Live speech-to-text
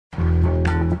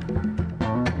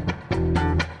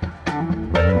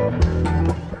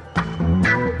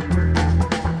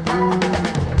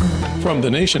From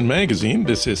The Nation magazine,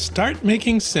 this is Start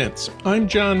Making Sense. I'm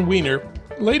John Wiener.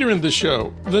 Later in the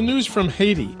show, the news from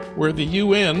Haiti, where the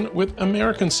UN, with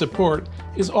American support,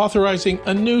 is authorizing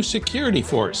a new security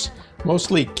force,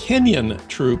 mostly Kenyan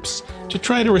troops, to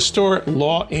try to restore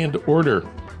law and order.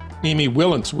 Amy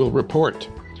Wilentz will report.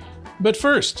 But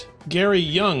first, Gary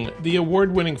Younge, the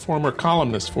award-winning former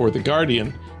columnist for The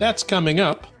Guardian. That's coming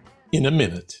up in a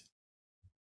minute.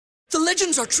 The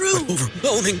legends are true.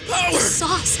 Overwhelming power. The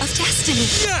sauce of destiny.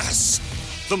 Yes!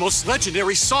 The most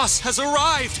legendary sauce has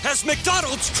arrived as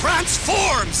McDonald's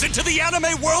transforms into the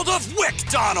anime world of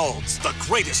WickDonald's. The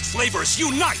greatest flavors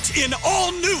unite in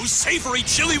all new savory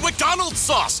chili McDonald's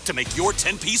sauce to make your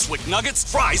 10-piece Wick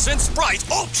Nuggets, fries, and Sprite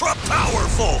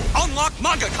ultra-powerful. Unlock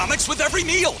manga comics with every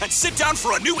meal and sit down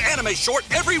for a new anime short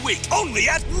every week only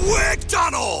at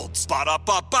WickDonald's.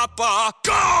 Ba-da-ba-ba-ba,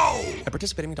 go! At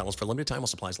participating McDonald's for a limited time while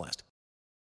supplies last.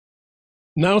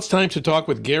 Now it's time to talk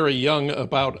with Gary Younge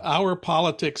about our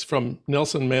politics from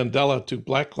Nelson Mandela to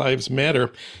Black Lives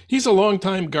Matter. He's a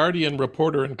longtime Guardian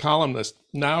reporter and columnist,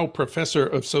 now professor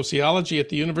of sociology at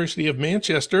the University of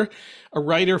Manchester, a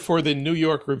writer for the New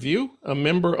York Review, a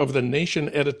member of the Nation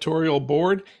editorial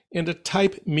board, and a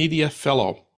Type Media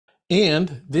fellow.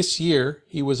 And this year,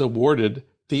 he was awarded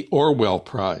the Orwell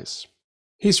Prize.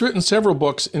 He's written several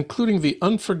books, including the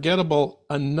unforgettable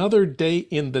Another Day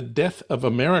in the Death of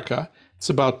America. It's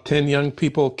about 10 young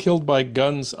people killed by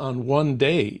guns on one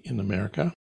day in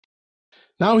America.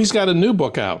 Now he's got a new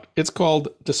book out. It's called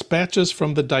Dispatches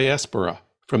from the Diaspora,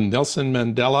 From Nelson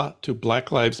Mandela to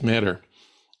Black Lives Matter.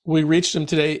 We reached him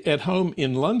today at home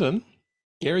in London.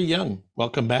 Gary Younge,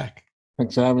 welcome back.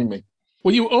 Thanks for having me.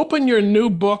 Well, you open your new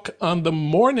book on the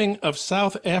morning of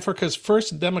South Africa's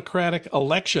first democratic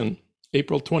election,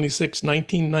 April 26,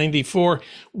 1994.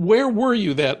 Where were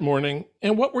you that morning,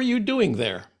 and what were you doing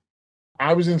there?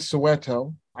 I was in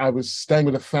Soweto. I was staying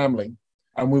with a family,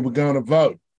 and we were going to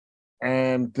vote.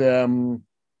 And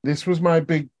this was my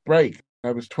big break.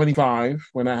 I was 25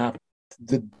 when it happened.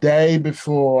 The day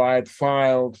before, I had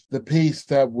filed the piece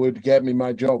that would get me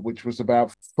my job, which was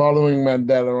about following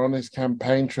Mandela on his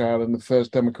campaign trail in the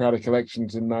first democratic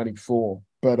elections in 94.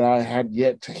 But I had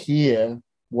yet to hear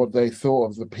what they thought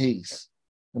of the piece.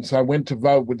 And so I went to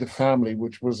vote with the family,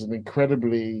 which was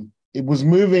it was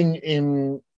moving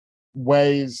in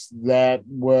ways that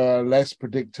were less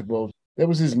predictable. There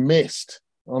was this mist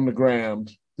on the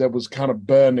ground that was kind of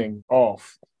burning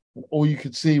off. And all you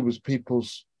could see was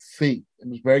people's feet. It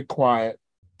was very quiet.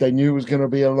 They knew it was going to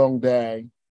be a long day.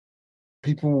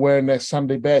 People were wearing their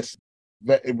Sunday best.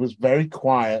 It was very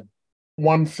quiet.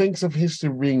 One thinks of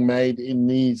history being made in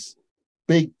these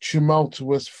big,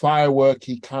 tumultuous,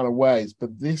 fireworky kind of ways, but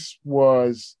it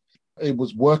was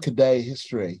workaday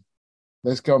history.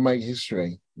 Let's go make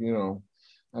history,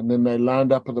 And then they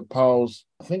lined up at the polls.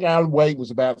 I think our wait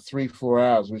was about 3-4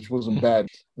 hours, which wasn't bad.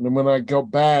 And then when I got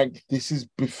back, this is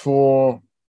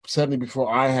certainly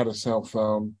before I had a cell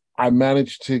phone, I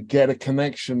managed to get a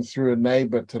connection through a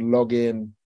neighbor to log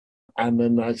in. And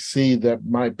then I see that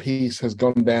my piece has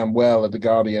gone down well at The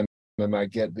Guardian. And I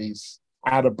get these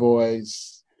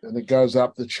attaboys, and it goes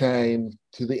up the chain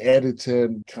to the editor.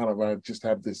 And I just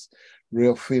have this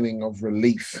real feeling of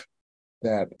relief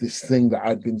that this thing that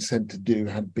I'd been sent to do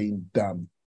had been done.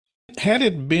 Had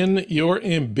it been your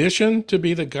ambition to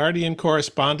be the Guardian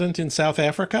correspondent in South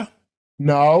Africa?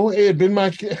 No, it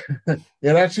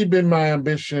had actually been my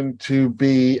ambition to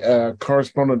be a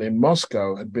correspondent in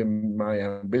Moscow. Had been my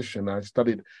ambition. I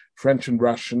studied French and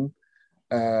Russian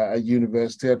at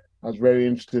university. I was very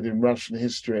interested in Russian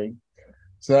history.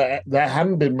 So that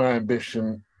hadn't been my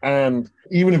ambition. And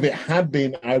even if it had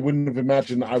been, I wouldn't have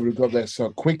imagined I would have got there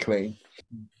so quickly.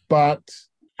 But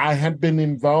I had been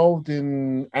involved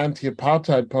in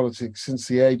anti-apartheid politics since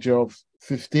the age of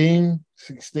 15,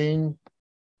 16.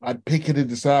 I'd picketed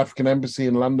the South African embassy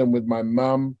in London with my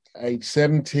mum, age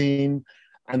 17.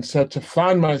 And so to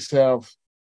find myself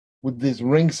with this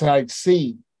ringside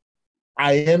seat,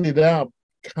 I ended up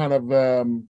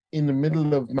in the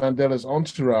middle of Mandela's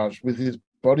entourage with his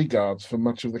bodyguards for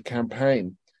much of the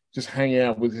campaign, just hanging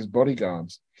out with his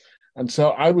bodyguards. And so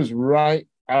I was right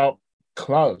out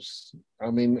close.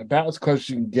 I mean, about as close as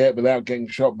you can get without getting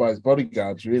shot by his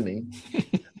bodyguards, really.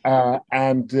 So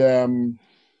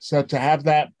to have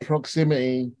that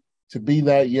proximity, to be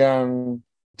that young,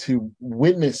 to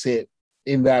witness it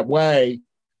in that way,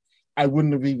 I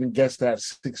wouldn't have even guessed that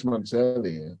 6 months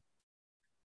earlier.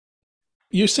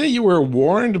 You say you were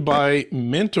warned by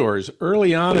mentors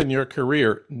early on in your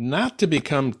career not to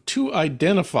become too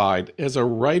identified as a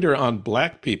writer on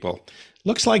Black people.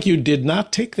 Looks like you did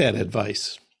not take that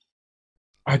advice.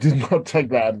 I did not take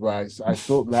that advice. I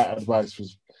thought that advice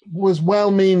was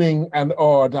well-meaning and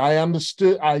odd.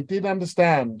 I did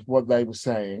understand what they were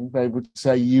saying. They would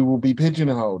say, you will be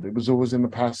pigeonholed. It was always in the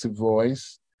passive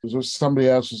voice. It was always somebody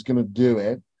else was going to do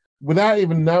it. Without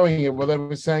even knowing it, what they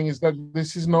were saying is that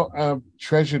this is not a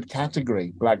treasured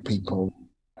category, Black people.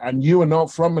 And you are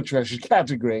not from a treasured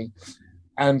category.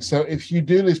 And so if you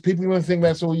do this, people are going to think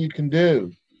that's all you can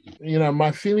do. You know,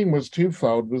 my feeling was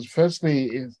twofold. Was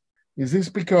firstly, is this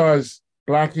because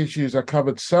Black issues are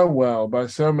covered so well by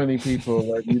so many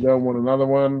people that you don't want another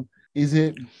one? Is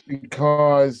it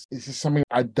because is this something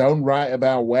I don't write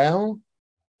about well?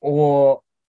 Or,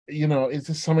 you know, is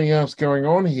there something else going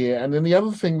on here? And then the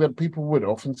other thing that people would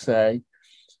often say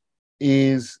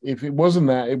is, if it wasn't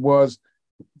that, it was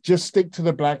just stick to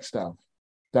the Black stuff.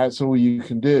 That's all you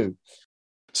can do.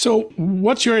 So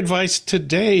what's your advice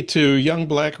today to young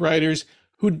Black writers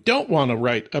who don't want to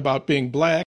write about being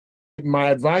Black? My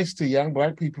advice to young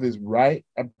Black people is write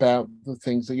about the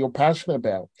things that you're passionate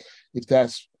about. If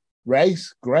that's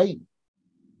race, great.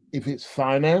 If it's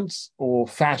finance or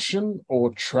fashion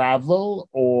or travel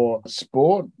or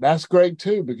sport, that's great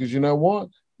too, because you know what?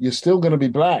 You're still going to be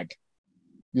Black.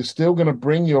 You're still going to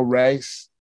bring your race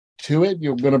to it.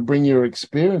 You're going to bring your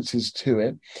experiences to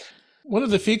it. One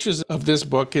of the features of this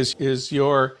book is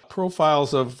your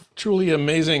profiles of truly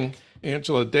amazing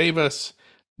Angela Davis,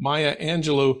 Maya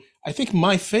Angelou. I think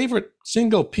my favorite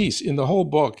single piece in the whole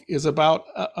book is about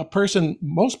a person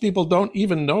most people don't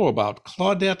even know about,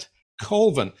 Claudette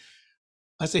Colvin.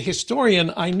 As a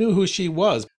historian, I knew who she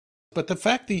was, but the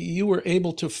fact that you were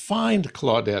able to find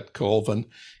Claudette Colvin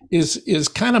is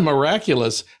kind of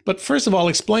miraculous. But first of all,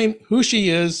 explain who she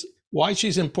is, why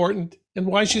she's important, and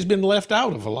why she's been left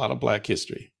out of a lot of Black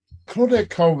history. Claudette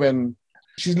Colvin,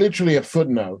 she's literally a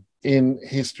footnote in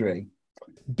history.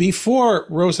 Before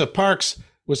Rosa Parks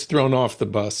was thrown off the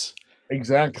bus,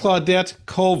 exactly, Claudette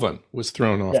Colvin was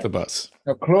thrown off the bus.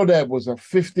 Now, Claudette was a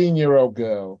 15-year-old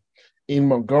girl in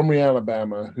Montgomery,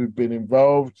 Alabama, who'd been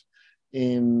involved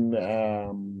in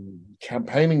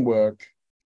campaigning work,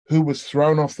 who was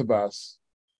thrown off the bus,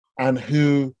 and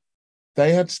who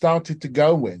they had started to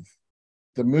go with.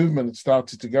 The movement had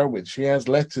started to go with. She has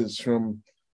letters from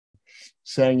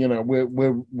saying, you know,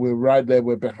 we're right there,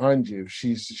 we're behind you.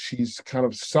 She's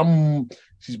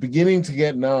beginning to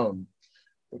get known.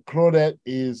 But Claudette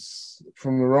is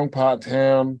from the wrong part of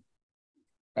town.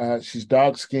 She's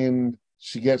dark-skinned.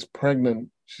 She gets pregnant.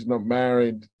 She's not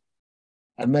married.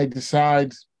 And they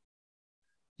decide,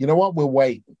 you know what, we'll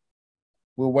wait.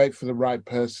 We'll wait for the right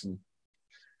person.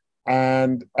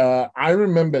 And I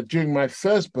remember during my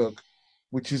first book,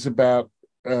 which is about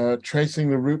tracing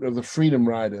the route of the Freedom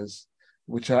Riders,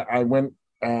 which I went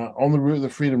on the route of the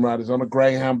Freedom Riders on a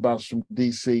Greyhound bus from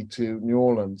DC to New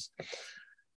Orleans,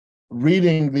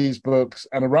 reading these books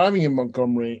and arriving in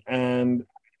Montgomery, and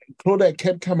Claudette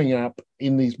kept coming up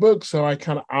in these books, so I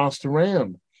kind of asked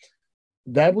around.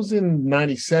 That was in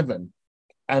 97,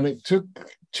 and it took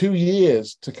 2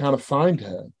 years to kind of find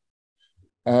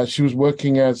her. She was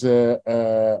working as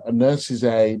a nurse's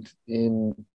aide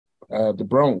in the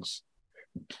Bronx,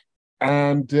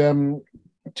 and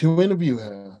to interview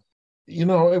her, you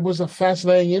know, it was a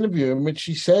fascinating interview in which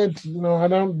she said, you know, I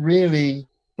don't really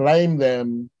blame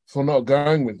them for not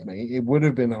going with me. It would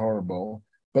have been horrible,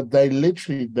 but they not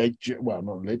literally,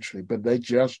 but they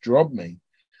just dropped me,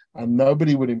 and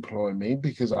nobody would employ me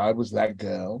because I was that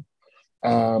girl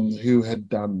who had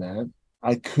done that.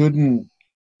 I couldn't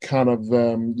kind of,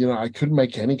 I couldn't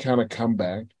make any kind of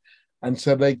comeback. And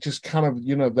so they just kind of,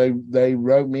 they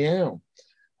wrote me out.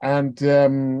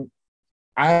 And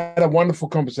I had a wonderful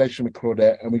conversation with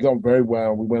Claudette, and we got on very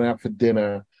well. We went out for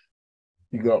dinner.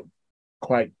 We got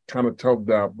quite kind of togged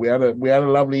up. We had a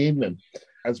lovely evening,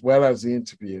 as well as the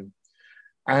interview.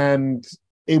 And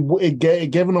it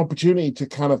gave an opportunity to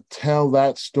kind of tell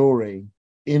that story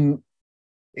in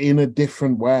a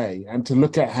different way, and to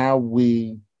look at how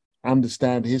we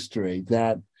understand history.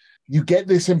 That you get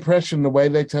this impression, the way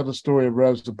they tell the story of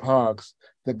Rosa Parks,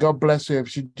 that God bless her, if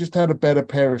she just had a better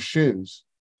pair of shoes,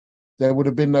 there would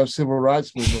have been no civil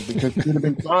rights movement, because she would have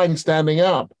been fine standing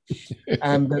up.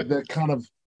 And the kind of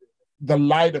the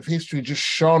light of history just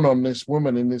shone on this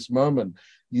woman in this moment.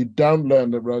 You don't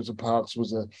learn that Rosa Parks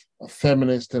was a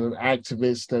feminist and an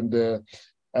activist,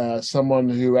 and someone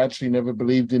who actually never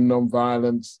believed in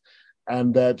nonviolence,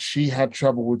 and that she had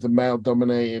trouble with the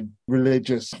male-dominated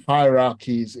religious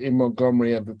hierarchies in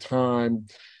Montgomery at the time.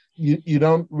 You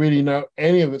don't really know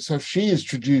any of it. So she is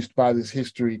traduced by this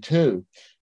history too.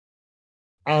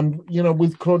 And,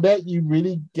 with Claudette, you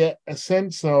really get a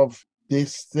sense of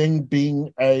this thing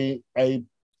being a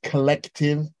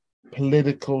collective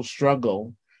political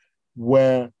struggle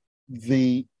where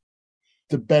the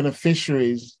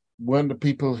beneficiaries weren't the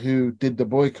people who did the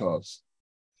boycotts,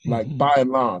 like by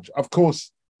and large. Of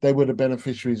course, they were the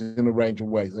beneficiaries in a range of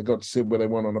ways. They got to sit where they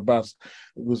want on a bus.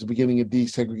 It was the beginning of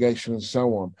desegregation and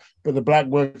so on. But the Black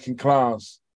working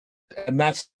class, and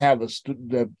that's how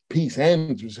the piece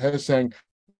ends, was her saying,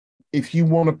 if you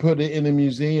want to put it in a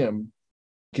museum,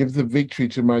 give the victory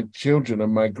to my children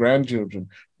and my grandchildren.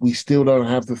 We still don't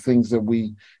have the things that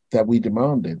we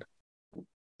demanded.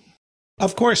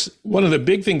 Of course, one of the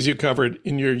big things you covered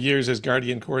in your years as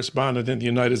Guardian correspondent in the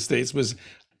United States was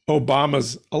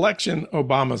Obama's election,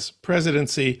 Obama's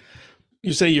presidency.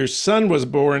 You say your son was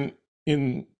born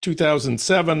in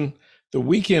 2007, the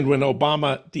weekend when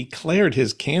Obama declared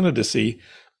his candidacy.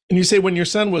 And you say when your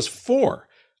son was 4,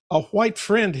 a white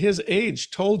friend his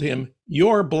age told him,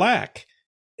 "You're Black."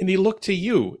 And he looked to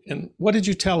you. And what did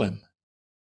you tell him?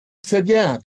 He said,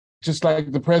 yeah, just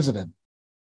like the president.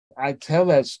 I tell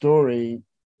that story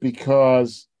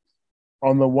because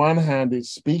on the one hand, it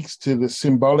speaks to the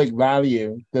symbolic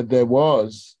value that there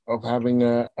was of having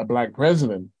a Black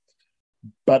president.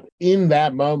 But in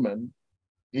that moment,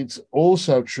 it's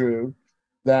also true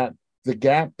that the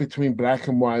gap between Black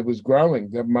and white was growing,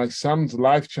 that my son's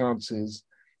life chances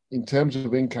in terms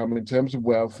of income, in terms of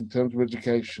wealth, in terms of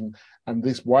education, and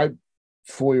this white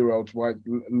 4-year-old's white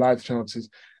life chances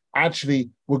actually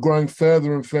were growing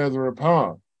further and further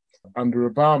apart under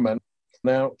Obama.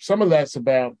 Now, some of that's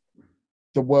about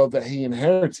the world that he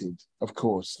inherited, of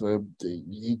course.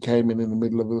 He came in the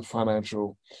middle of a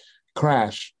financial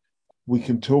crash. We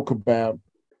can talk about,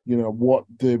 what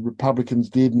the Republicans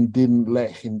did and didn't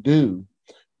let him do.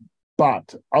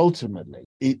 But ultimately,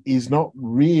 it is not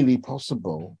really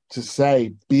possible to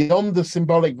say, beyond the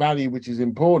symbolic value, which is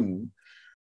important,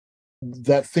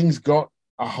 that things got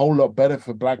a whole lot better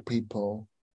for Black people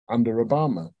under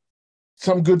Obama.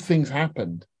 Some good things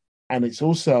happened. And it's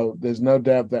also, there's no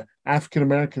doubt that African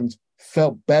Americans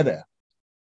felt better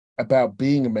about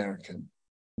being American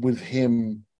with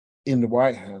him in the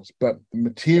White House. But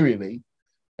materially,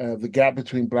 the gap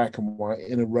between Black and white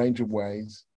in a range of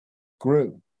ways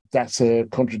grew. That's a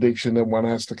contradiction that one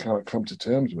has to kind of come to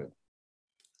terms with.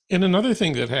 And another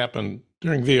thing that happened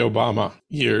during the Obama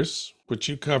years, which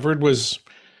you covered, was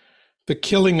the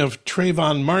killing of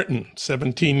Trayvon Martin,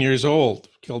 17 years old,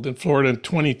 killed in Florida in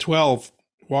 2012,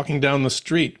 walking down the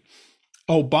street.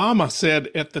 Obama said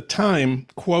at the time,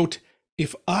 quote,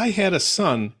 "If I had a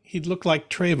son, he'd look like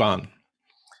Trayvon."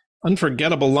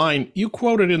 Unforgettable line. You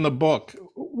quoted in the book.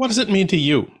 What does it mean to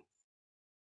you?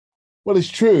 Well, it's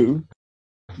true.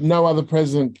 No other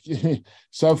president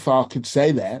so far could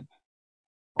say that.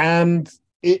 And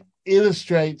it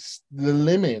illustrates the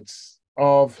limits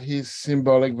of his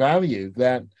symbolic value,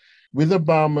 that with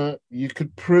Obama, you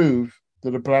could prove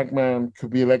that a Black man could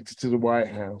be elected to the White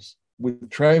House. With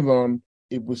Trayvon,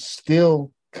 it was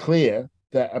still clear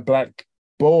that a Black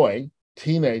boy,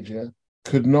 teenager,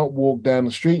 could not walk down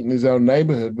the street in his own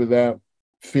neighborhood without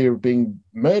fear of being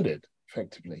murdered,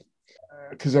 effectively.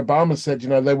 Because Obama said,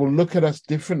 they will look at us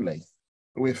differently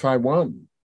if I won.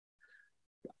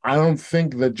 I don't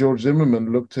think that George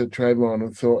Zimmerman looked at Trayvon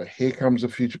and thought, here comes the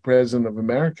future president of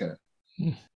America.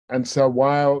 And so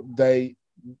while they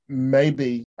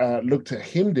maybe looked at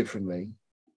him differently,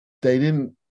 they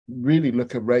didn't really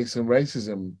look at race and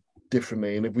racism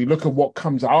differently. And if we look at what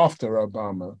comes after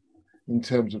Obama in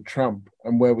terms of Trump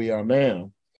and where we are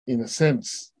now, in a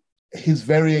sense, his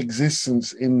very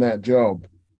existence in that job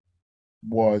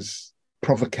was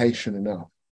provocation enough.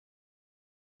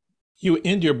 You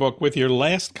end your book with your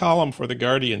last column for The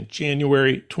Guardian,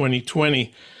 January 2020.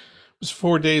 It was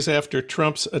 4 days after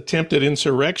Trump's attempted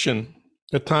insurrection,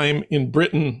 a time in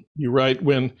Britain, you write,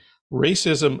 when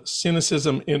racism,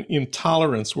 cynicism, and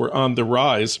intolerance were on the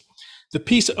rise. The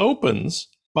piece opens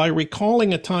by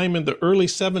recalling a time in the early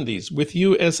 70s with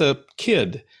you as a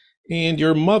kid and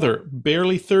your mother,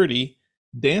 barely 30,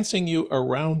 dancing you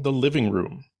around the living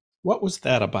room. What was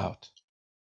that about?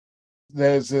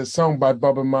 There's a song by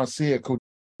Bob and Marcia called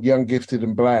Young, Gifted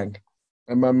and Black.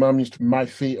 And my mum used to put my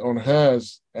feet on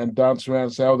hers and dance around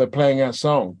and say, oh, they're playing our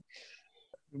song.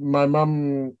 My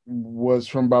mum was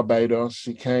from Barbados.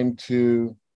 She came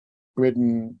to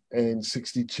Britain in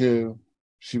 1962.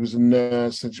 She was a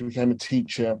nurse and she became a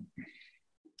teacher.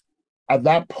 At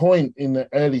that point in the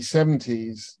early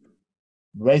 70s,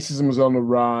 racism was on the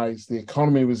rise. The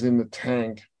economy was in the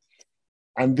tank.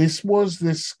 And this was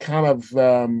this kind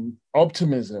of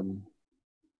optimism,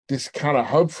 this kind of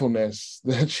hopefulness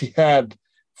that she had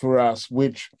for us,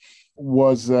 which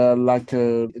was like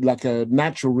a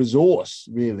natural resource,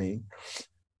 really.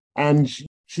 And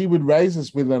she would raise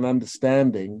us with an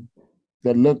understanding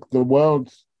that, look, the world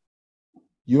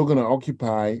you're going to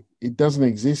occupy, it doesn't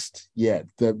exist yet.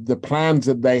 The plans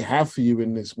that they have for you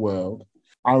in this world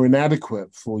are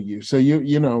inadequate for you. So you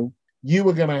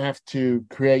were going to have to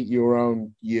create your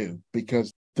own you,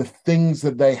 because the things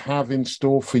that they have in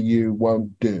store for you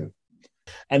won't do.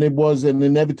 And it was an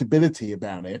inevitability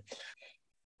about it.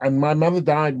 And my mother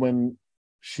died when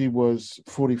she was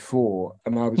 44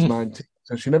 and I was 19.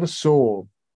 So she never saw,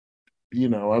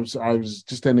 I was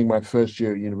just ending my first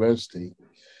year at university.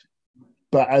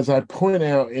 But as I point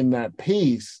out in that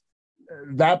piece,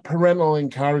 that parental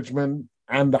encouragement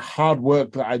and the hard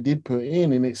work that I did put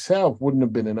in itself wouldn't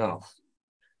have been enough.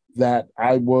 That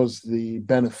I was the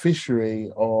beneficiary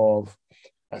of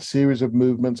a series of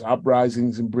movements,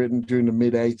 uprisings in Britain during the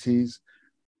mid-'80s,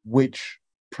 which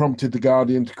prompted The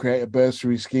Guardian to create a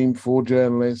bursary scheme for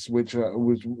journalists, which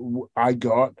I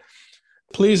got.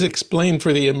 Please explain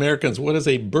for the Americans, what is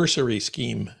a bursary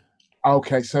scheme?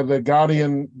 Okay, so The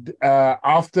Guardian,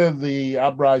 after the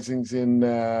uprisings in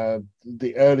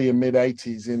the earlier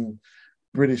mid-'80s in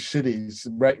British cities,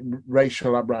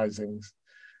 racial uprisings,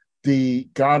 The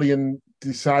Guardian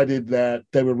decided that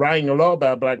they were writing a lot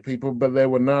about Black people, but there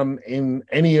were none in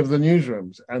any of the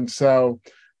newsrooms. And so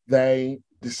they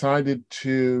decided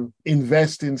to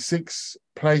invest in 6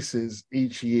 places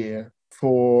each year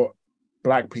for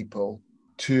Black people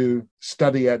to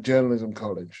study at journalism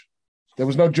college. There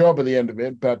was no job at the end of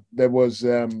it, but there was,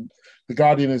 The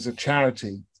Guardian is a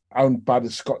charity owned by the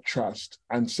Scott Trust.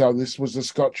 And so this was the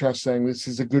Scott Trust saying, this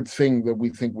is a good thing that we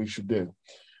think we should do.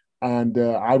 And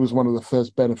I was one of the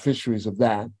first beneficiaries of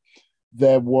that.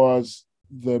 There was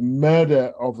the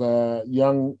murder of a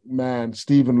young man,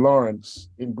 Stephen Lawrence,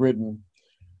 in Britain,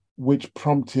 which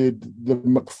prompted the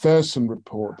Macpherson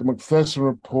Report. The Macpherson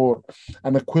Report,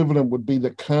 an equivalent would be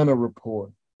the Kerner Report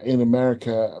in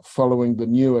America following the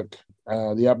Newark,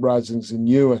 the uprisings in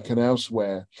Newark and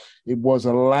elsewhere. It was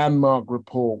a landmark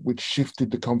report which shifted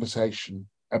the conversation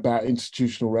about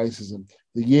institutional racism.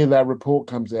 The year that report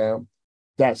comes out,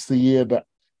 that's the year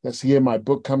my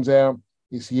book comes out.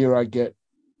 It's the year I get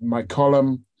my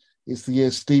column. It's the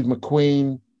year Steve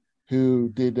McQueen, who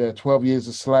did 12 Years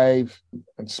a Slave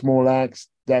and Small Axe,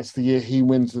 that's the year he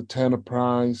wins the Turner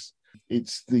Prize.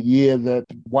 It's the year that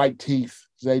White Teeth,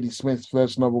 Zadie Smith's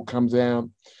first novel, comes out.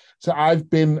 So I've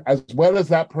been, as well as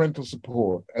that parental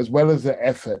support, as well as the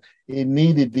effort, it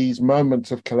needed these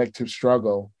moments of collective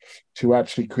struggle to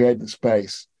actually create the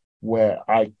space where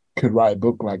I could write a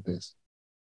book like this.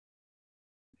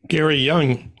 Gary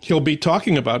Younge, he'll be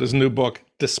talking about his new book,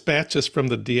 Dispatches from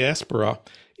the Diaspora,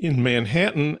 in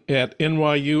Manhattan at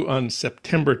NYU on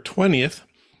September 20th,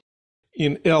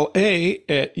 in LA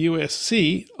at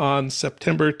USC on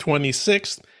September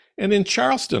 26th, and in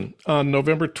Charleston on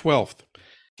November 12th.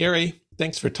 Gary,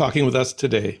 thanks for talking with us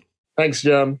today. Thanks,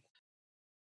 John.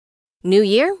 New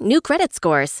year, new credit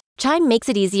scores. Chime makes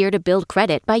it easier to build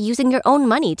credit by using your own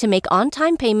money to make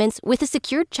on-time payments with a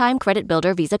secured Chime Credit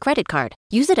Builder Visa credit card.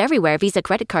 Use it everywhere Visa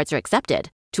credit cards are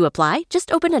accepted. To apply,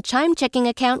 just open a Chime checking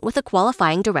account with a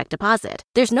qualifying direct deposit.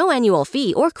 There's no annual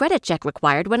fee or credit check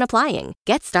required when applying.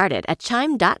 Get started at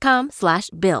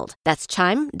chime.com/build. That's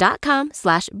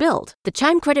chime.com/build. The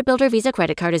Chime Credit Builder Visa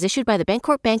credit card is issued by the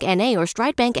Bancorp Bank N.A. or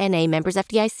Stride Bank N.A. members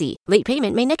FDIC. Late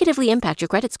payment may negatively impact your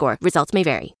credit score. Results may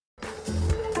vary.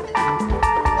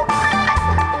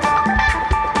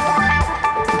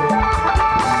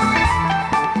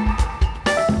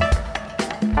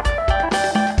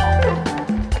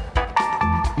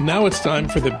 Now it's time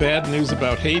for the bad news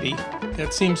about Haiti.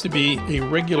 That seems to be a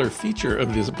regular feature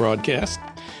of this broadcast.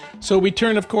 So we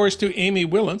turn, of course, to Amy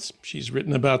Wilentz. She's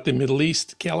written about the Middle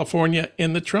East, California,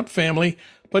 and the Trump family,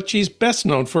 but she's best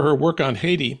known for her work on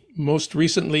Haiti, most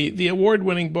recently the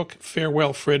award-winning book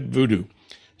Farewell, Fred Voodoo.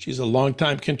 She's a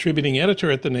longtime contributing editor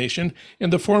at The Nation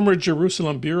and the former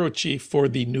Jerusalem bureau chief for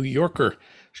The New Yorker.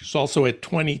 She's also a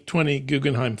 2020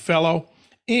 Guggenheim Fellow,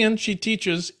 and she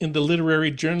teaches in the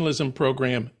literary journalism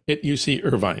program at UC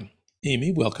Irvine.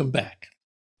 Amy, welcome back.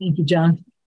 Thank you, John.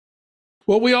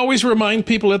 Well, we always remind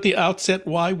people at the outset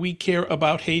why we care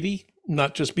about Haiti,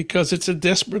 not just because it's a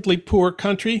desperately poor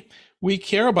country. We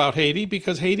care about Haiti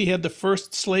because Haiti had the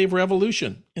first slave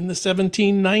revolution in the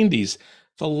 1790s,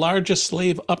 the largest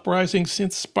slave uprising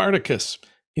since Spartacus,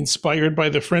 inspired by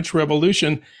the French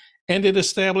Revolution, and it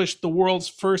established the world's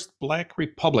first Black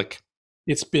republic.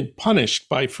 It's been punished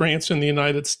by France and the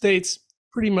United States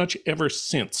pretty much ever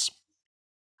since.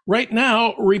 Right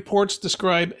now, reports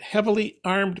describe heavily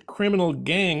armed criminal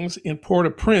gangs in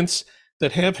Port-au-Prince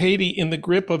that have Haiti in the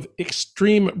grip of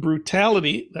extreme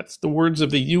brutality. That's the words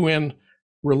of the UN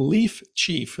relief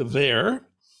chief there.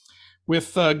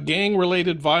 With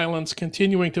gang-related violence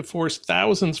continuing to force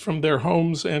thousands from their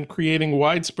homes and creating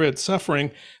widespread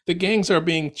suffering, the gangs are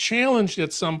being challenged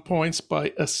at some points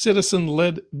by a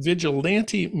citizen-led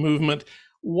vigilante movement.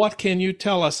 What can you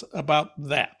tell us about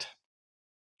that?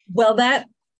 Well, that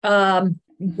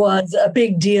was a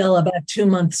big deal about 2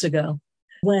 months ago,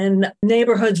 when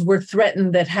neighborhoods were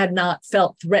threatened that had not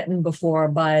felt threatened before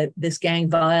by this gang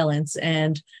violence.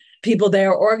 And people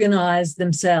there organized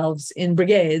themselves in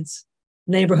brigades,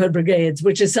 neighborhood brigades,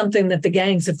 which is something that the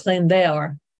gangs have claimed they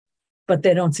are, but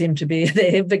they don't seem to be.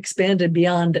 They have expanded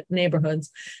beyond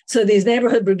neighborhoods. So these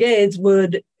neighborhood brigades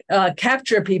would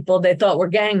capture people they thought were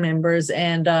gang members,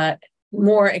 and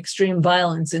more extreme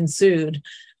violence ensued.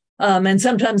 And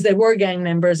sometimes they were gang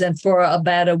members. And for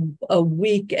about a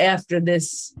week after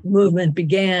this movement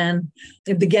began,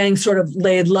 the gang sort of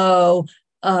laid low,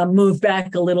 moved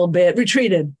back a little bit,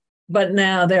 retreated. But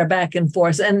now they're back in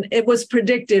force. And it was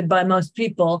predicted by most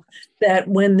people that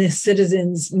when this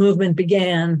citizens movement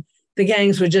began, the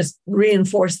gangs would just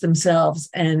reinforce themselves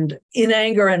and in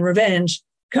anger and revenge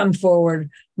come forward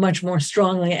much more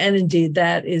strongly. And indeed,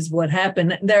 that is what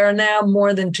happened. There are now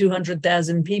more than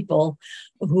 200,000 people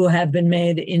who have been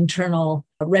made internal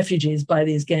refugees by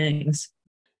these gangs.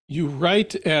 You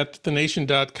write at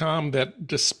thenation.com that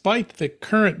despite the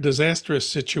current disastrous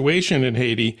situation in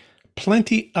Haiti,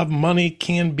 plenty of money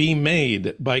can be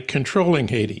made by controlling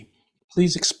Haiti.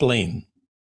 Please explain.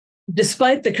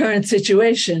 Despite the current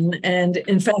situation, and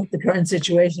in fact, the current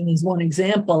situation is one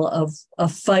example of a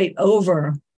fight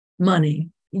over money.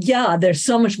 Yeah, there's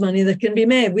so much money that can be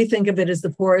made. We think of it as the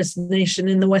poorest nation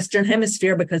in the Western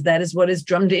Hemisphere because that is what is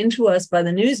drummed into us by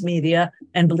the news media.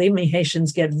 And believe me,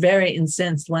 Haitians get very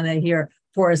incensed when they hear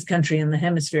poorest country in the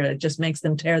hemisphere. It just makes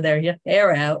them tear their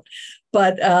hair out.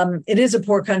 But it is a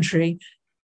poor country,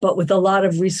 but with a lot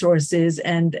of resources.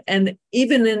 And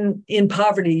even in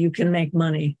poverty, you can make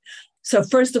money. So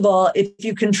first of all, if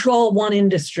you control one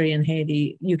industry in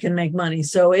Haiti, you can make money.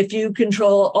 So if you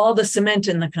control all the cement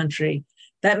in the country,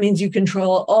 that means you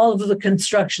control all of the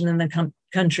construction in the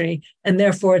country, and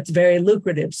therefore it's very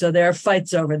lucrative. So there are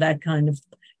fights over that kind of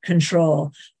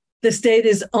control. The state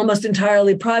is almost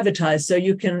entirely privatized, so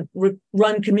you can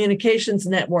run communications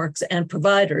networks and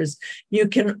providers. You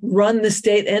can run the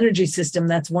state energy system.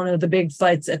 That's one of the big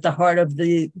fights at the heart of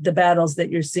the battles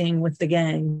that you're seeing with the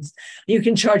gangs. You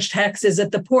can charge taxes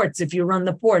at the ports if you run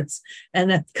the ports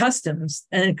and at customs,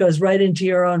 and it goes right into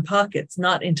your own pockets,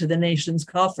 not into the nation's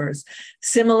coffers.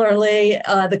 Similarly,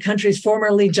 the country's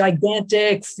formerly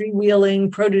gigantic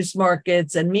freewheeling produce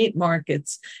markets and meat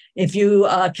markets, if you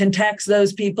can tax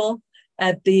those people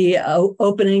at the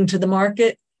opening to the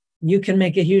market, you can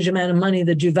make a huge amount of money.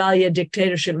 The Duvalier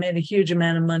dictatorship made a huge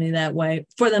amount of money that way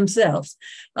for themselves.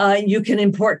 You can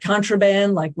import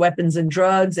contraband like weapons and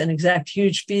drugs and exact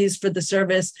huge fees for the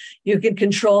service. You can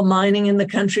control mining in the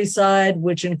countryside,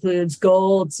 which includes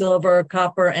gold, silver,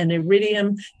 copper, and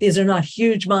iridium. These are not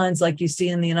huge mines like you see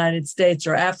in the United States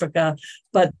or Africa,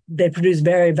 but they produce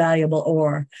very valuable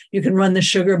ore. You can run the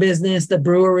sugar business, the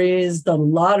breweries, the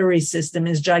lottery system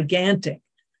is gigantic.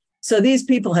 So these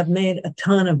people have made a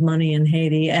ton of money in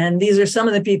Haiti, and these are some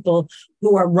of the people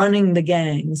who are running the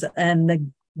gangs.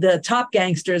 And the top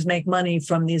gangsters make money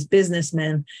from these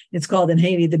businessmen. It's called in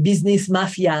Haiti the business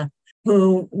mafia,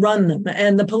 who run them.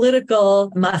 And the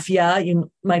political mafia,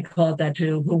 you might call it that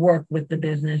too, who work with the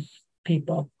business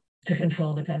people to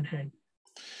control the country.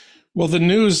 Well, the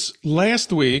news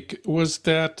last week was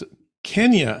that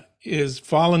Kenya is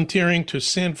volunteering to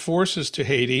send forces to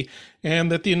Haiti,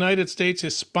 and that the United States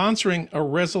is sponsoring a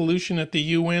resolution at the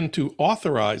UN to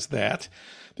authorize that.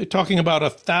 They're talking about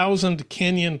 1,000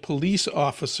 Kenyan police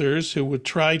officers who would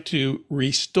try to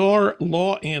restore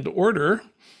law and order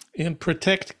and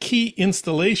protect key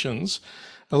installations,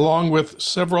 along with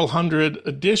several hundred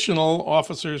additional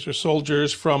officers or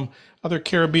soldiers from other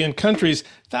Caribbean countries.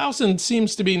 1,000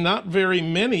 seems to be not very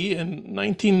many. In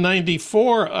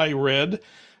 1994, I read,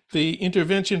 the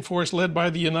intervention force led by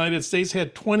the United States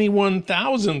had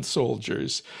 21,000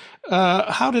 soldiers.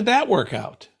 How did that work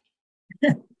out?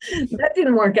 That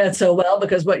didn't work out so well,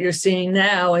 because what you're seeing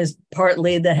now is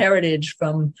partly the heritage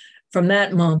from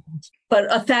that moment. But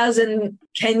 1,000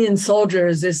 Kenyan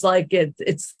soldiers is like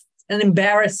it's an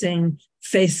embarrassing,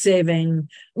 face-saving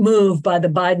move by the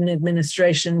Biden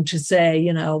administration to say,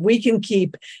 you know, we can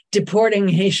keep deporting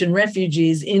Haitian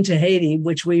refugees into Haiti,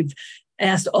 which we've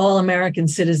asked all American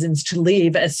citizens to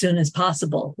leave as soon as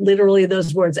possible. Literally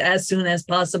those words, as soon as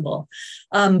possible.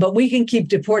 But we can keep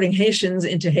deporting Haitians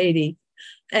into Haiti,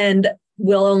 and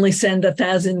we'll only send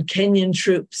 1,000 Kenyan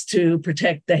troops to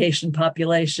protect the Haitian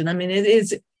population. I mean, it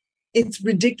is It's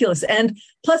ridiculous. And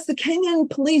plus, the Kenyan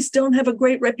police don't have a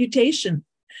great reputation.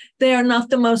 They are not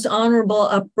the most honorable,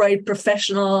 upright,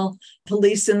 professional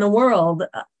police in the world.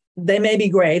 They may be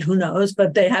great, who knows,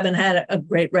 but they haven't had a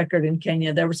great record in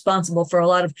Kenya. They're responsible for a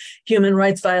lot of human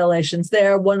rights violations.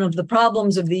 They're one of the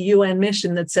problems of the UN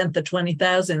mission that sent the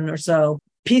 20,000 or so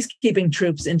peacekeeping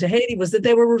troops into Haiti was that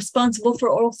they were responsible for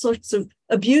all sorts of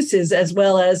abuses, as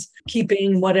well as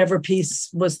keeping whatever peace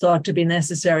was thought to be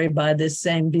necessary by this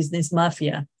same business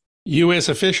mafia. U.S.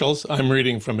 officials, I'm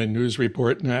reading from a news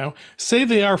report now, say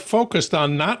they are focused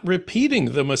on not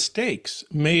repeating the mistakes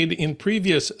made in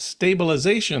previous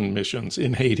stabilization missions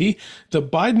in Haiti. The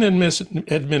Biden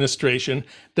administration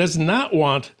does not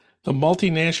want the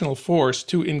multinational force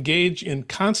to engage in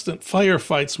constant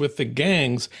firefights with the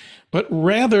gangs, but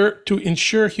rather to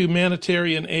ensure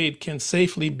humanitarian aid can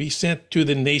safely be sent to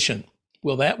the nation.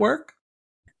 Will that work?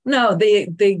 No,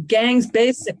 the gangs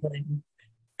basically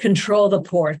control the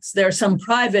ports. There are some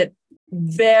private,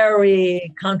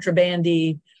 very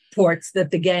contrabandy ports that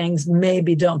the gangs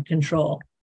maybe don't control.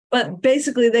 But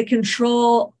basically, they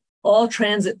control all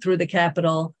transit through the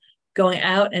capital, going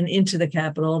out and into the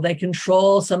capital. They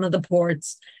control some of the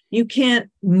ports. You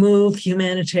can't move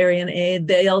humanitarian aid.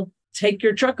 They'll take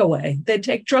your truck away. They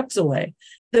take trucks away.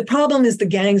 The problem is the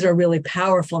gangs are really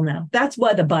powerful now. That's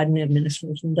why the Biden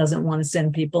administration doesn't want to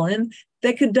send people in.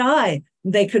 They could die.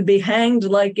 They could be hanged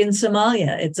like in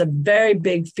Somalia. It's a very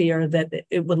big fear that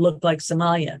it would look like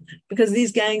Somalia because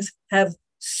these gangs have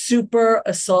super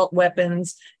assault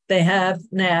weapons. They have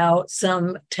now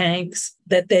some tanks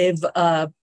that they've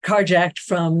carjacked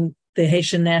from the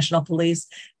Haitian National Police.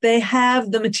 They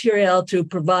have the material to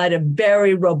provide a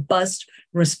very robust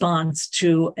response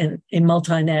to a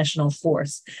multinational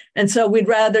force. And so we'd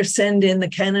rather send in the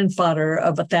cannon fodder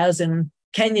of 1,000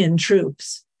 Kenyan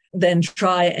troops than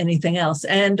try anything else.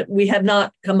 And we have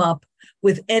not come up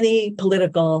with any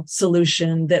political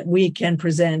solution that we can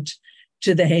present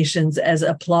to the Haitians as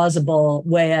a plausible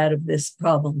way out of this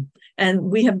problem. And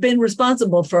we have been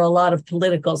responsible for a lot of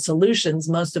political solutions,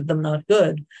 most of them not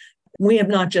good. We have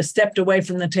not just stepped away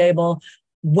from the table.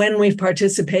 When we've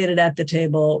participated at the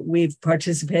table, we've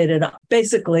participated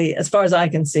basically, as far as I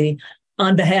can see,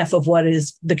 on behalf of what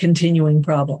is the continuing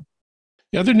problem.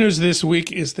 The other news this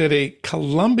week is that a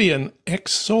Colombian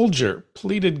ex-soldier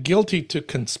pleaded guilty to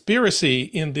conspiracy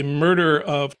in the murder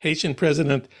of Haitian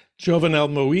President Jovenel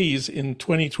Moïse in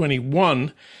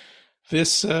 2021.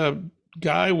 This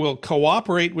guy will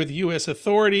cooperate with U.S.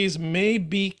 authorities, may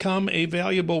become a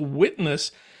valuable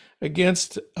witness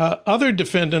against other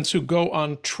defendants who go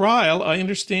on trial. I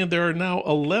understand there are now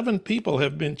 11 people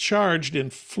have been charged in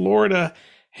Florida,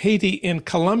 Haiti, and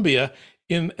Colombia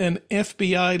in an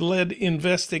FBI-led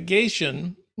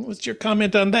investigation. What's your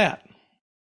comment on that?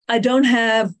 I don't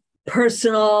have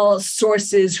personal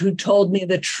sources who told me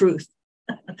the truth,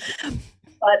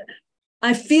 but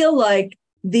I feel like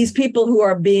these people who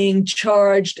are being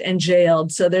charged and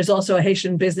jailed. So there's also a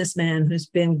Haitian businessman who's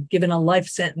been given a life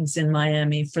sentence in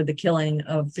Miami for the killing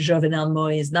of Jovenel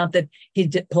Moïse. Not that he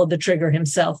pulled the trigger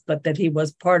himself, but that he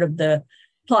was part of the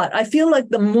plot. I feel like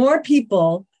the more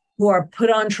people who are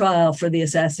put on trial for the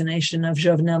assassination of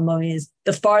Jovenel Moïse,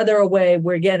 the farther away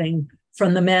we're getting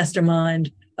from the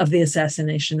mastermind of the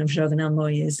assassination of Jovenel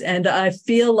Moïse. And I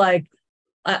feel like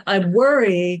I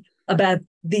worry about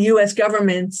the U.S.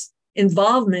 government's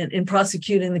involvement in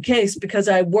prosecuting the case because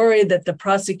I worry that the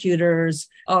prosecutors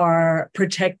are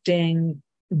protecting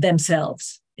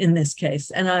themselves in this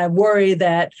case. And I worry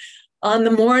that on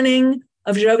the morning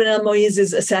of Jovenel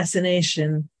Moïse's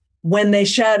assassination, when they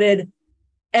shouted,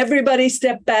 "Everybody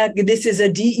step back, this is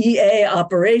a DEA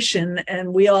operation,"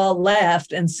 and we all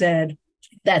laughed and said,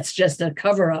 that's just a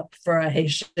cover-up for a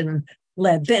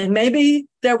Haitian-led thing. Maybe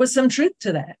there was some truth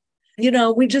to that. You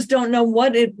know, we just don't know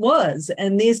what it was.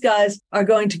 And these guys are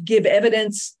going to give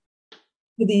evidence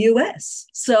to the U.S.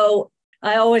 So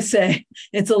I always say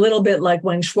it's a little bit like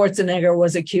when Schwarzenegger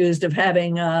was accused of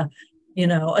having,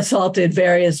 assaulted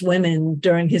various women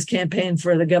during his campaign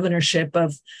for the governorship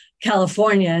of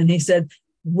California. And he said,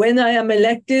 "When I am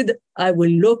elected, I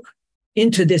will look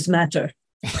into this matter."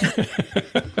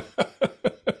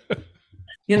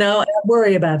 I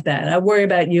worry about that. I worry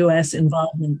about U.S.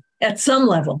 involvement at some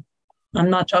level. I'm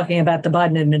not talking about the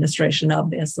Biden administration,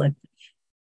 obviously.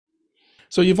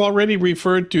 So you've already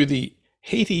referred to the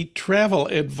Haiti travel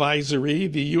advisory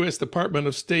the U.S. Department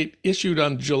of State issued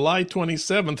on July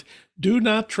 27th. Do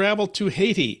not travel to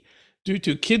Haiti due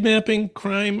to kidnapping,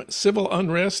 crime, civil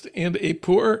unrest, and a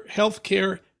poor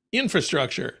healthcare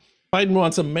infrastructure. Biden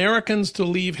wants Americans to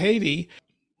leave Haiti.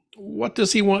 What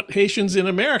does he want Haitians in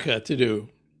America to do?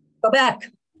 Go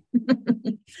back.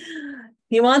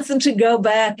 He wants them to go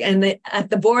back, and at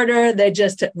the border, they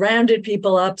just rounded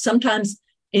people up, sometimes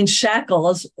in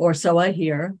shackles, or so I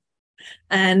hear,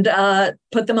 and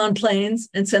put them on planes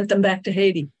and sent them back to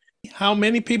Haiti. How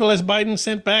many people has Biden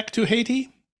sent back to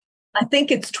Haiti? I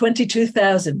think it's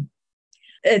 22,000.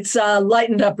 It's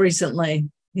lightened up recently.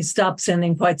 He stopped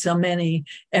sending quite so many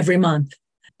every month.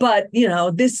 But,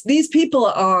 these people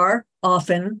are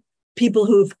often people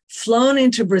who've flown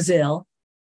into Brazil,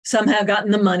 somehow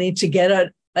gotten the money to get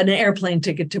an airplane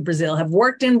ticket to Brazil, have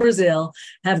worked in Brazil,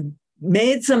 have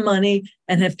made some money,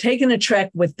 and have taken a trek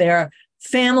with their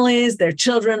families, their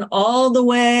children, all the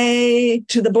way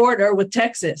to the border with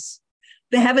Texas.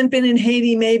 They haven't been in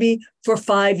Haiti maybe for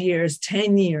 5 years,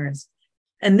 10 years.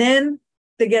 And then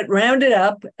they get rounded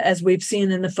up, as we've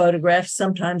seen in the photographs,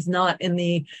 sometimes not in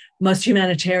the most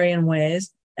humanitarian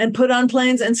ways, and put on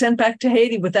planes and sent back to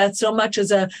Haiti without so much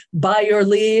as a buy your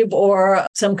leave or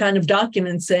some kind of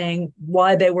document saying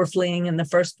why they were fleeing in the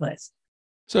first place.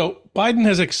 So Biden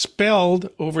has expelled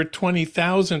over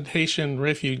 20,000 Haitian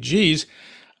refugees.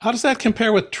 How does that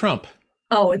compare with Trump?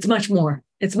 Oh, it's much more.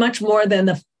 It's much more than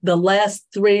the last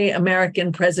 3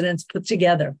 American presidents put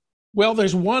together. Well,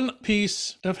 there's one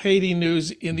piece of Haiti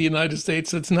news in the United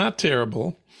States that's not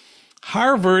terrible.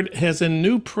 Harvard has a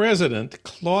new president,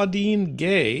 Claudine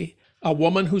Gay, a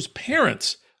woman whose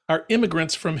parents are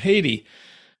immigrants from Haiti.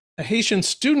 A Haitian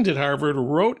student at Harvard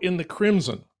wrote in the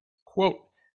Crimson, quote,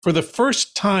 "For the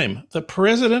first time, the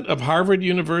president of Harvard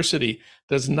University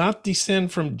does not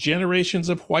descend from generations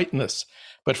of whiteness,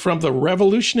 but from the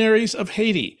revolutionaries of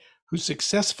Haiti, who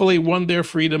successfully won their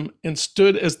freedom and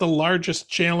stood as the largest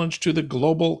challenge to the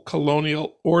global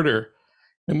colonial order."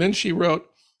 And then she wrote,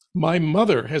 "My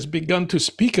mother has begun to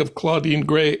speak of Claudine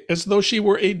Gay as though she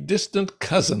were a distant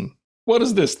cousin." What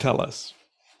does this tell us?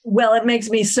 Well, it makes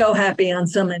me so happy on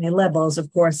so many levels,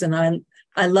 of course. And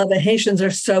I love it. Haitians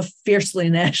are so fiercely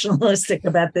nationalistic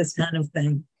about this kind of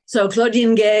thing. So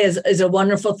Claudine Gay is a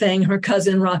wonderful thing. Her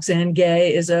cousin, Roxane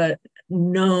Gay, is a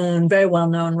very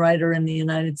well-known writer in the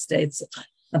United States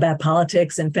about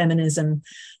politics and feminism.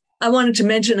 I wanted to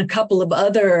mention a couple of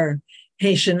other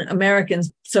Haitian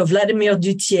Americans. So Vladimir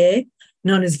Duthier,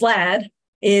 known as Vlad,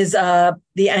 is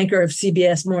the anchor of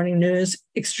CBS Morning News,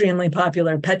 extremely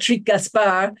popular. Patrick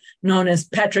Gaspard, known as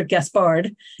Patrick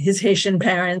Gaspard, his Haitian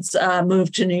parents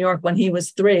moved to New York when he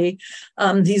was 3.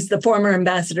 He's the former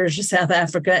ambassador to South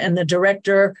Africa and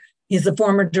he's the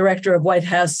former director of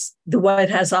the White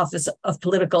House Office of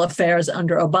Political Affairs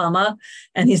under Obama,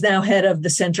 and he's now head of the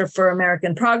Center for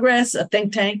American Progress, a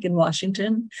think tank in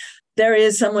Washington. There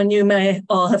is someone you may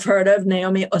all have heard of,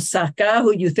 Naomi Osaka,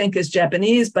 who you think is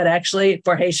Japanese, but actually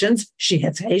for Haitians, she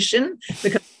is Haitian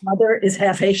because her mother is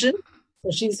half Haitian.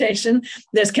 So she's Haitian.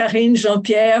 There's Karine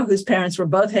Jean-Pierre, whose parents were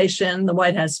both Haitian, the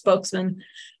White House spokesman.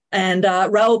 And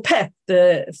Raoul Peck,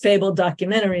 the fabled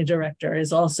documentary director,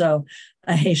 is also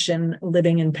a Haitian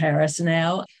living in Paris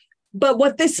now. But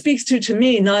what this speaks to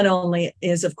me, not only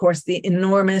is, of course, the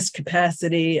enormous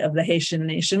capacity of the Haitian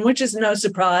nation, which is no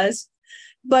surprise,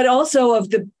 but also of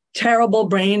the terrible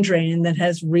brain drain that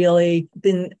has really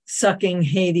been sucking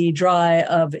Haiti dry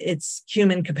of its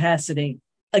human capacity.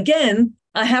 Again,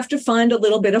 I have to find a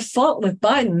little bit of fault with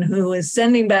Biden, who is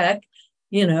sending back,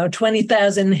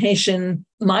 20,000 Haitian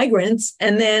migrants.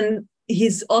 And then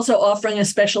he's also offering a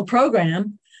special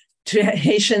program to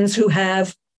Haitians who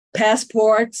have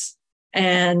passports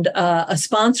and a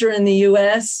sponsor in the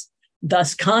U.S.,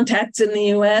 thus contacts in the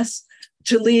U.S.,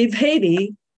 to leave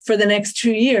Haiti for the next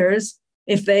 2 years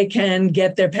if they can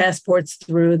get their passports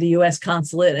through the U.S.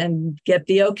 consulate and get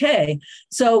the okay.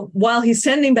 So while he's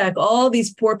sending back all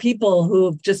these poor people who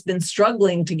have just been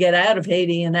struggling to get out of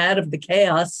Haiti and out of the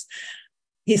chaos,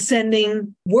 he's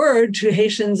sending word to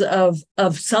Haitians of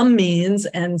some means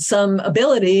and some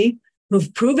ability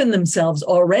who've proven themselves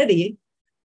already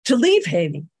to leave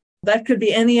Haiti. That could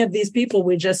be any of these people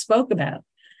we just spoke about.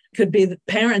 Could be the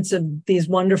parents of these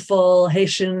wonderful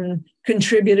Haitian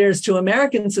contributors to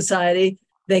American society.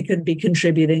 They could be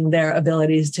contributing their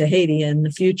abilities to Haiti in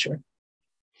the future.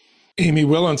 Amy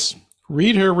Wilentz,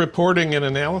 read her reporting and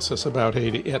analysis about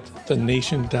Haiti at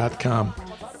thenation.com.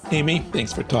 Amy,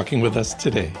 thanks for talking with us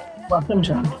today. Welcome,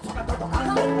 John.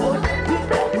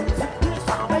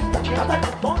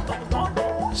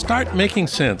 Start Making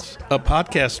Sense, a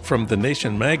podcast from The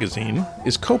Nation magazine,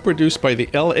 is co-produced by the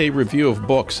LA Review of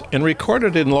Books and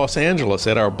recorded in Los Angeles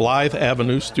at our Blythe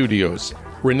Avenue studios.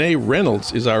 Renee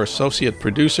Reynolds is our associate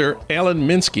producer. Alan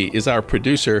Minsky is our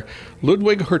producer.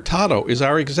 Ludwig Hurtado is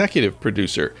our executive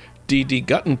producer. Didi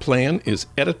Guttenplan is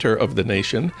editor of The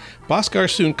Nation, Bhaskar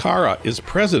Sunkara is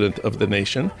president of The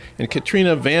Nation, and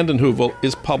Katrina vanden Heuvel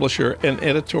is publisher and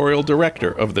editorial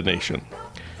director of The Nation.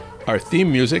 Our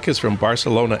theme music is from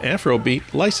Barcelona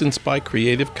Afrobeat, licensed by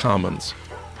Creative Commons.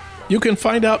 You can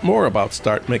find out more about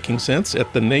Start Making Sense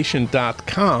at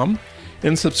thenation.com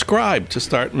and subscribe to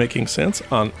Start Making Sense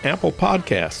on Apple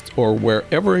Podcasts or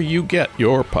wherever you get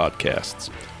your podcasts.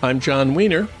 I'm John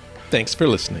Wiener. Thanks for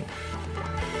listening.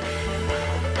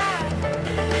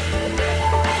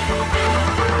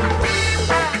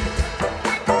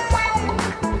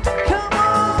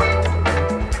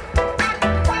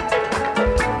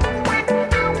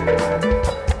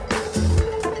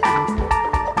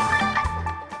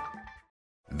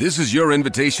 This is your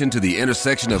invitation to the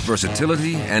intersection of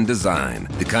versatility and design.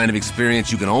 The kind of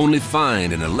experience you can only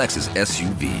find in a Lexus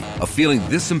SUV. A feeling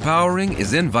this empowering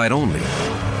is invite only.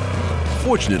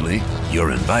 Fortunately, you're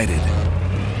invited.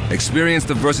 Experience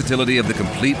the versatility of the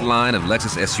complete line of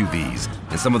Lexus SUVs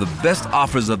and some of the best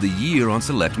offers of the year on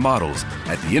select models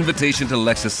at the Invitation to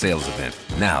Lexus sales event,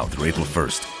 now through April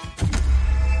 1st.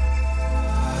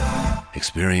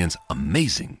 Experience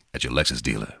amazing at your Lexus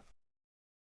dealer.